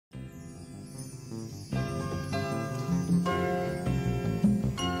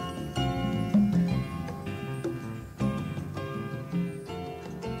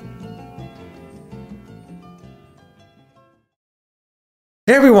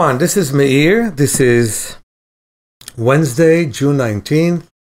Hey everyone, this is Meir. This is Wednesday, June 19th.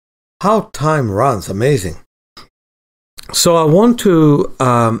 How time runs, amazing. So I want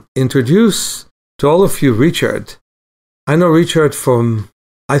to introduce to all of you Richard. I know Richard from,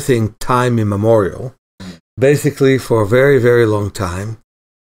 I think, time immemorial, basically for a very, very long time.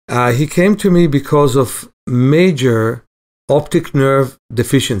 He came to me because of major optic nerve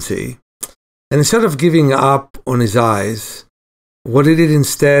deficiency. And instead of giving up on his eyes, what he did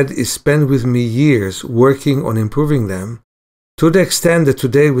instead is spend with me years working on improving them, to the extent that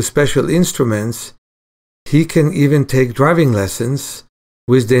today with special instruments, he can even take driving lessons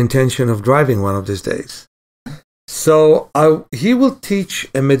with the intention of driving one of these days. So he will teach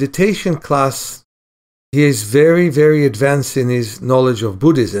a meditation class. He is very, very advanced in his knowledge of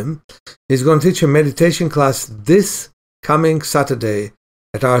Buddhism. He's going to teach a meditation class this coming Saturday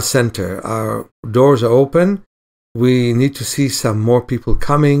at our center. Our doors are open. We need to see some more people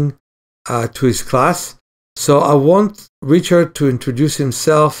coming to his class. So I want Richard to introduce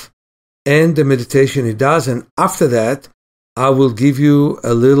himself and the meditation he does. And after that, I will give you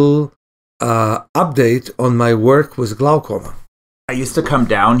a little update on my work with glaucoma. I used to come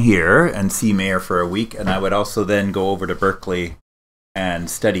down here and see Meir for a week, and I would also then go over to Berkeley and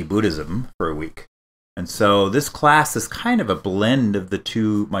study Buddhism for a week. And so this class is kind of a blend of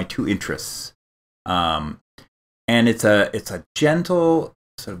my two interests. And it's a gentle,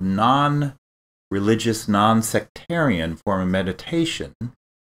 sort of non-religious, non-sectarian form of meditation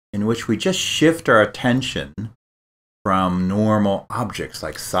in which we just shift our attention from normal objects,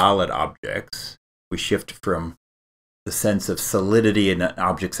 like solid objects. We shift from the sense of solidity in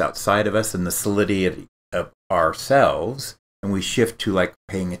objects outside of us and the solidity of ourselves, and we shift to like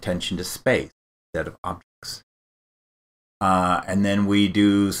paying attention to space instead of objects. And then we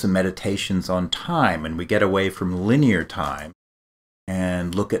do some meditations on time, and we get away from linear time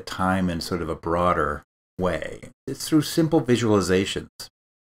and look at time in sort of a broader way. It's through simple visualizations.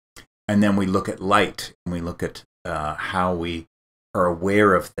 And then we look at light, and we look at how we are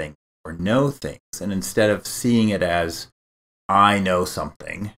aware of things or know things. And instead of seeing it as, I know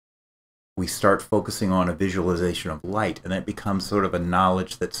something, we start focusing on a visualization of light, and it becomes sort of a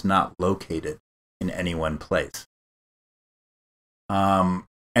knowledge that's not located in any one place.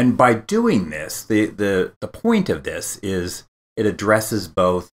 And by doing this, the point of this is it addresses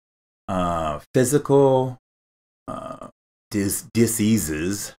both physical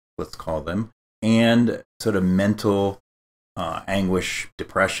diseases, let's call them, and sort of mental anguish,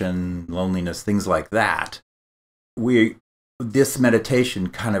 depression, loneliness, things like that. This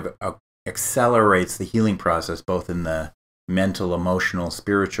meditation kind of accelerates the healing process both in the mental, emotional,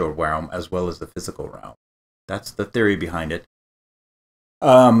 spiritual realm as well as the physical realm. That's the theory behind it.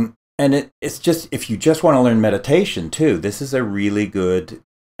 And it's just, if you just want to learn meditation too, this is a really good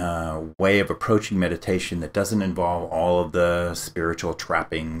way of approaching meditation that doesn't involve all of the spiritual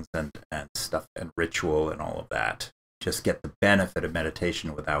trappings and stuff and ritual and all of that. Just get the benefit of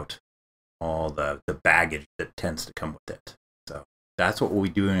meditation without all the baggage that tends to come with it. So that's what we'll be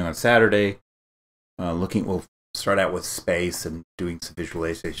doing on Saturday. We'll start out with space and doing some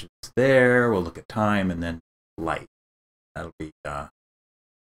visualizations there. We'll look at time and then light. That'll be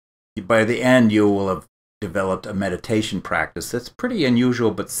by the end, you will have developed a meditation practice that's pretty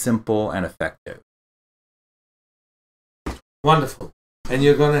unusual but simple and effective. Wonderful. And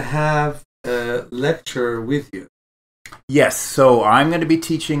you're going to have a lecture with you. Yes, so I'm going to be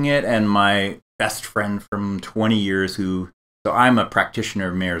teaching it, and my best friend from 20 years so I'm a practitioner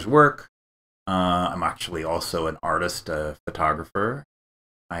of Meir's work. I'm actually also an artist, a photographer.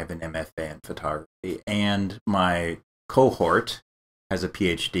 I have an MFA in photography, and my cohort has a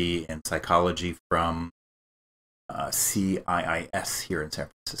PhD in psychology from CIIS here in San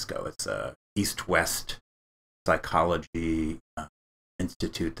Francisco. It's a East-West psychology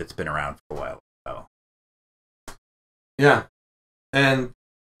institute that's been around for a while. So. Yeah, and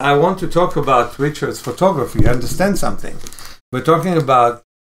I want to talk about Richard's photography. Understand something. We're talking about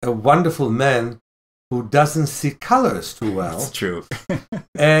a wonderful man who doesn't see colors too well. That's true.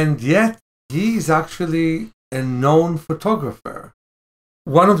 And yet, he's actually a known photographer.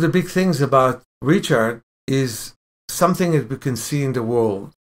 One of the big things about Richard is something that we can see in the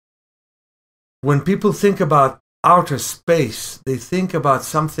world. When people think about outer space, they think about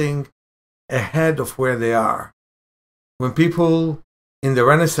something ahead of where they are. When people in the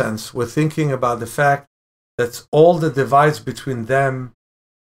Renaissance were thinking about the fact that all the divides between them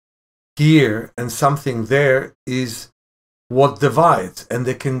here and something there is what divides, and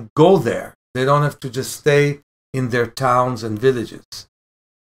they can go there. They don't have to just stay in their towns and villages.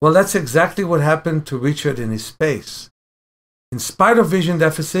 Well, that's exactly what happened to Richard in his space. in spite of vision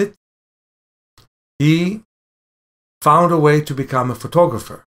deficit, he found a way to become a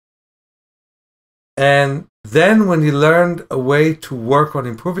photographer. And then when he learned a way to work on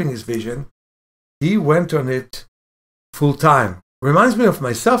improving his vision, he went on it full time. Reminds me of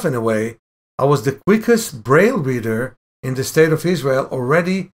myself in a way. I was the quickest Braille reader in the state of Israel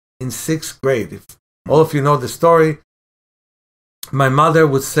already in 6th grade. If all of you know the story, my mother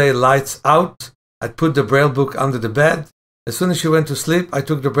would say, lights out. I'd put the Braille book under the bed. As soon as she went to sleep, I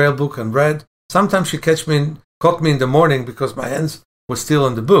took the Braille book and read. Sometimes she caught me in the morning because my hands were still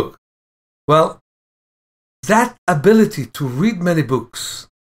on the book. Well, that ability to read many books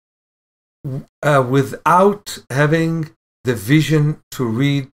without having the vision to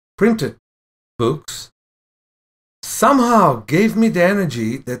read printed books somehow gave me the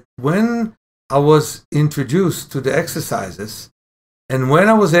energy that when I was introduced to the exercises and when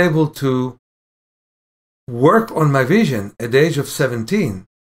I was able to work on my vision at the age of 17,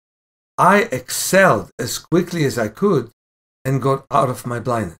 I excelled as quickly as I could and got out of my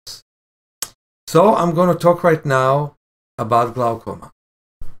blindness. So I'm going to talk right now about glaucoma.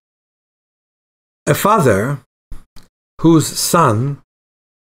 A father whose son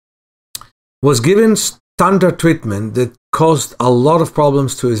was given standard treatment that caused a lot of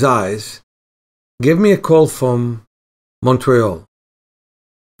problems to his eyes gave me a call from Montreal.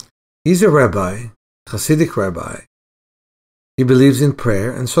 He's a rabbi, Hasidic rabbi. He believes in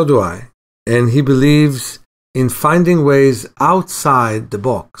prayer, and so do I. And he believes in finding ways outside the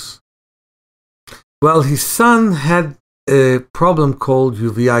box. Well, his son had a problem called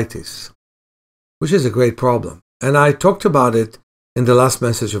uveitis, which is a great problem. And I talked about it in the last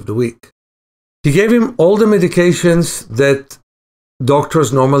message of the week. He gave him all the medications that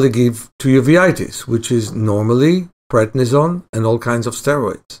doctors normally give to uveitis, which is normally prednisone and all kinds of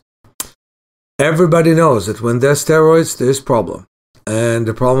steroids. Everybody knows that when there's steroids, there's problem. And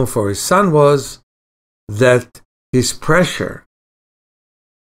the problem for his son was that his pressure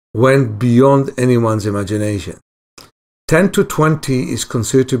went beyond anyone's imagination. 10 to 20 is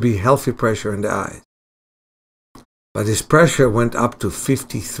considered to be healthy pressure in the eyes. But his pressure went up to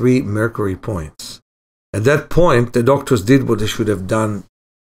 53 mercury points. At that point, the doctors did what they should have done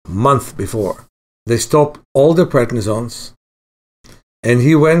a month before. They stopped all the prednisones, and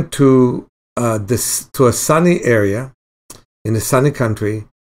he went to a sunny area in a sunny country,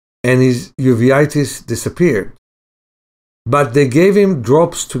 and his uveitis disappeared. But they gave him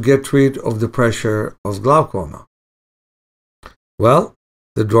drops to get rid of the pressure of glaucoma. Well,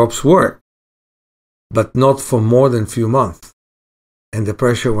 the drops worked, but not for more than a few months. And the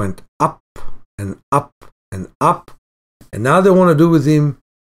pressure went up and up and up. And now they want to do with him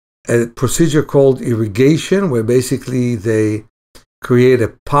a procedure called irrigation, where basically they create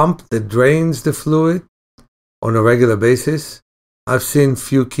a pump that drains the fluid on a regular basis. I've seen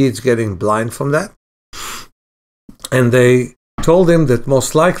few kids getting blind from that. And they told him that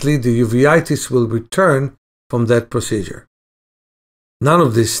most likely the uveitis will return from that procedure. None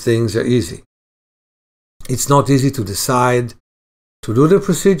of these things are easy. It's not easy to decide to do the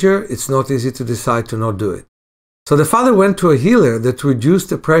procedure. It's not easy to decide to not do it. So the father went to a healer that reduced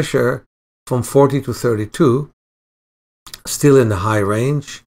the pressure from 40 to 32, still in the high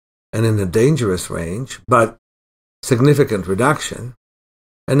range and in the dangerous range, but significant reduction.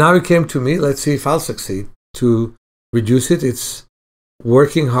 And now he came to me, let's see if I'll succeed, to reduce it. It's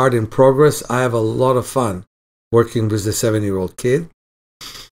working hard in progress. I have a lot of fun working with the 7-year-old kid.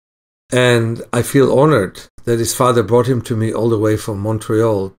 And I feel honored that his father brought him to me all the way from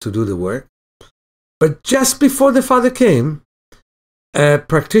Montreal to do the work. But just before the father came, a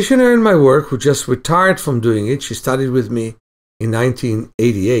practitioner in my work who just retired from doing it, she studied with me in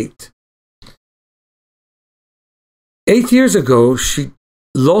 1988. 8 years ago, she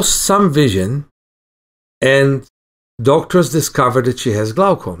lost some vision, and doctors discovered that she has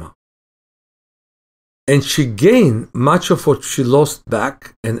glaucoma. And she gained much of what she lost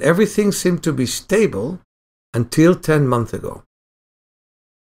back, and everything seemed to be stable until 10 months ago.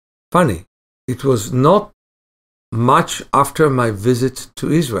 Funny, it was not much after my visit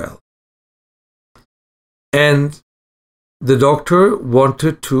to Israel. And the doctor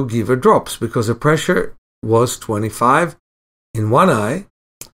wanted to give her drops because the pressure was 25 in one eye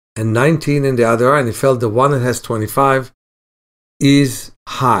and 19 in the other eye, and he felt the one that has 25 is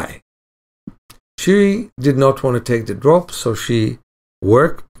high. She did not want to take the drops, so she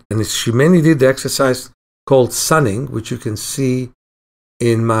worked, and she mainly did the exercise called sunning, which you can see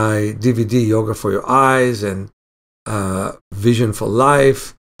in my DVD, Yoga for Your Eyes and Vision for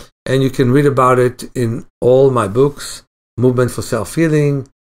Life. And you can read about it in all my books, Movement for Self-Healing,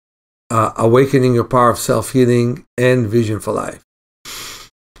 Awakening Your Power of Self-Healing and Vision for Life.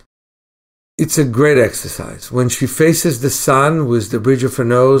 It's a great exercise. When she faces the sun with the bridge of her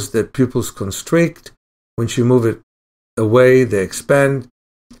nose, the pupils constrict. When she moves it away, they expand.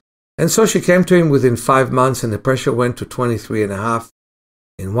 And so she came to him within 5 months, and the pressure went to 23.5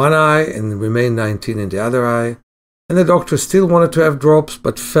 in one eye and remained 19 in the other eye. And the doctor still wanted to have drops,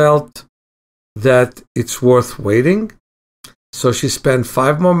 but felt that it's worth waiting. So she spent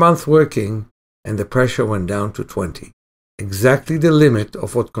 5 more months working, and the pressure went down to 20. Exactly the limit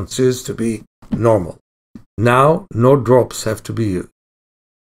of what considers to be normal. Now, no drops have to be used.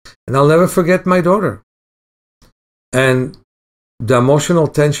 And I'll never forget my daughter. And the emotional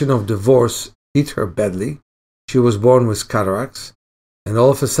tension of divorce hit her badly. She was born with cataracts, and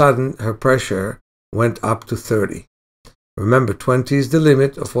all of a sudden, her pressure went up to 30. Remember, 20 is the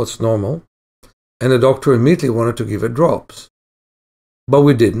limit of what's normal, and the doctor immediately wanted to give her drops. But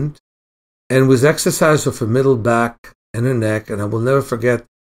we didn't. And with exercise of her middle back and her neck, and I will never forget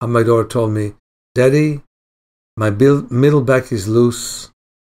how my daughter told me, "Daddy, my middle back is loose.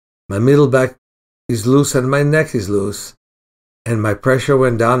 My middle back is loose and my neck is loose." And my pressure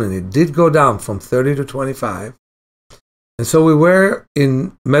went down, and it did go down from 30 to 25. And so we were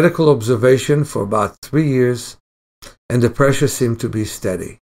in medical observation for about 3 years, and the pressure seemed to be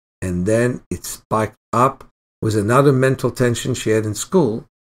steady. And then it spiked up with another mental tension she had in school.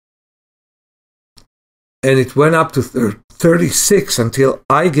 And it went up to 36 until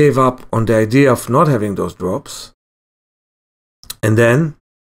I gave up on the idea of not having those drops. And then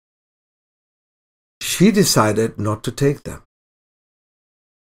she decided not to take them.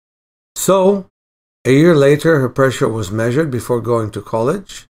 So, a year later, her pressure was measured before going to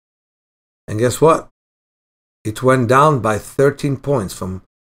college. And guess what? It went down by 13 points from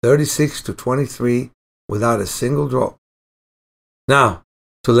 36 to 23 without a single drop. Now,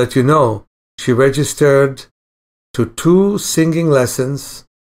 to let you know, she registered to 2 singing lessons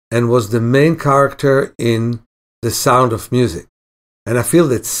and was the main character in The Sound of Music. And I feel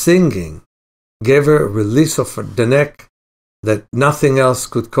that singing gave her a release of the neck that nothing else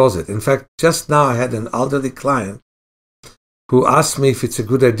could cause it. In fact, just now I had an elderly client who asked me if it's a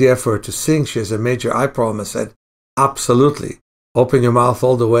good idea for her to sing. She has a major eye problem. I said, absolutely. Open your mouth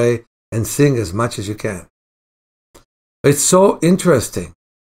all the way and sing as much as you can. It's so interesting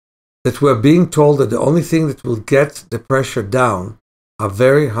that we're being told that the only thing that will get the pressure down are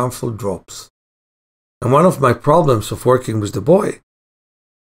very harmful drops. And one of my problems of working with the boy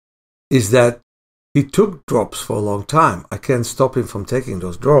is that he took drops for a long time. I can't stop him from taking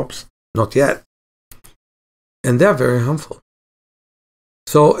those drops. Not yet. And they're very harmful.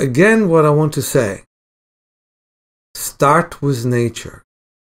 So again, what I want to say, start with nature.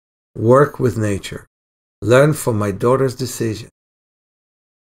 Work with nature. Learn from my daughter's decision.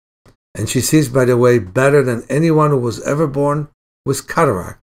 And she sees, by the way, better than anyone who was ever born with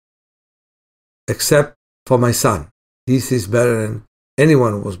cataract. Except for my son. He sees better than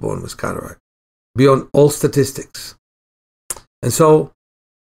anyone who was born with cataract. Beyond all statistics. And so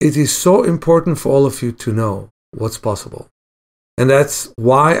it is so important for all of you to know what's possible. And that's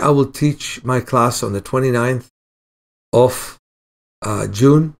why I will teach my class on the 29th of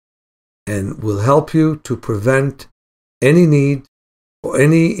June, and will help you to prevent any need for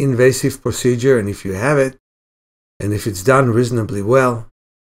any invasive procedure. And if you have it, and if it's done reasonably well,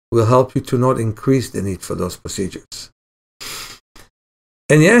 will help you to not increase the need for those procedures.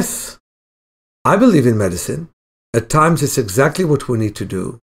 And yes, I believe in medicine. At times it's exactly what we need to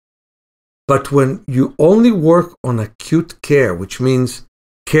do. But when you only work on acute care, which means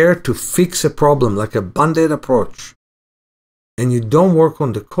care to fix a problem like a Band-Aid approach, and you don't work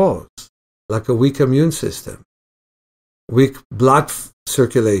on the cause, like a weak immune system, weak blood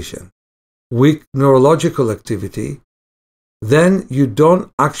circulation, weak neurological activity, then you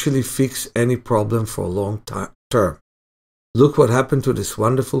don't actually fix any problem for a long term. Look what happened to this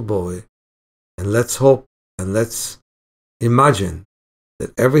wonderful boy. And let's hope and let's imagine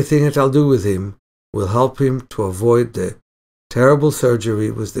that everything that I'll do with him will help him to avoid the terrible surgery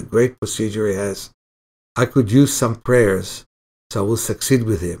with the great procedure he has. I could use some prayers, so I will succeed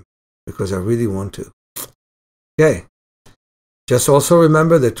with him because I really want to. Okay. Just also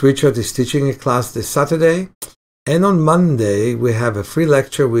remember that Richard is teaching a class this Saturday. And on Monday, we have a free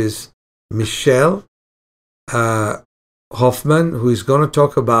lecture with Michelle Hoffman, who is going to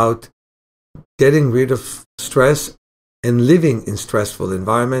talk about getting rid of stress and living in stressful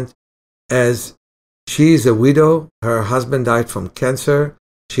environment. As she is a widow, her husband died from cancer,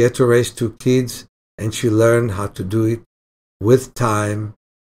 she had to raise 2 kids, and she learned how to do it with time,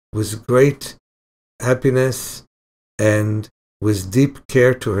 with great happiness, and with deep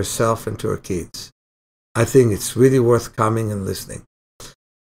care to herself and to her kids. I think it's really worth coming and listening.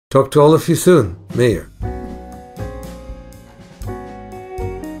 Talk to all of you soon. Meir.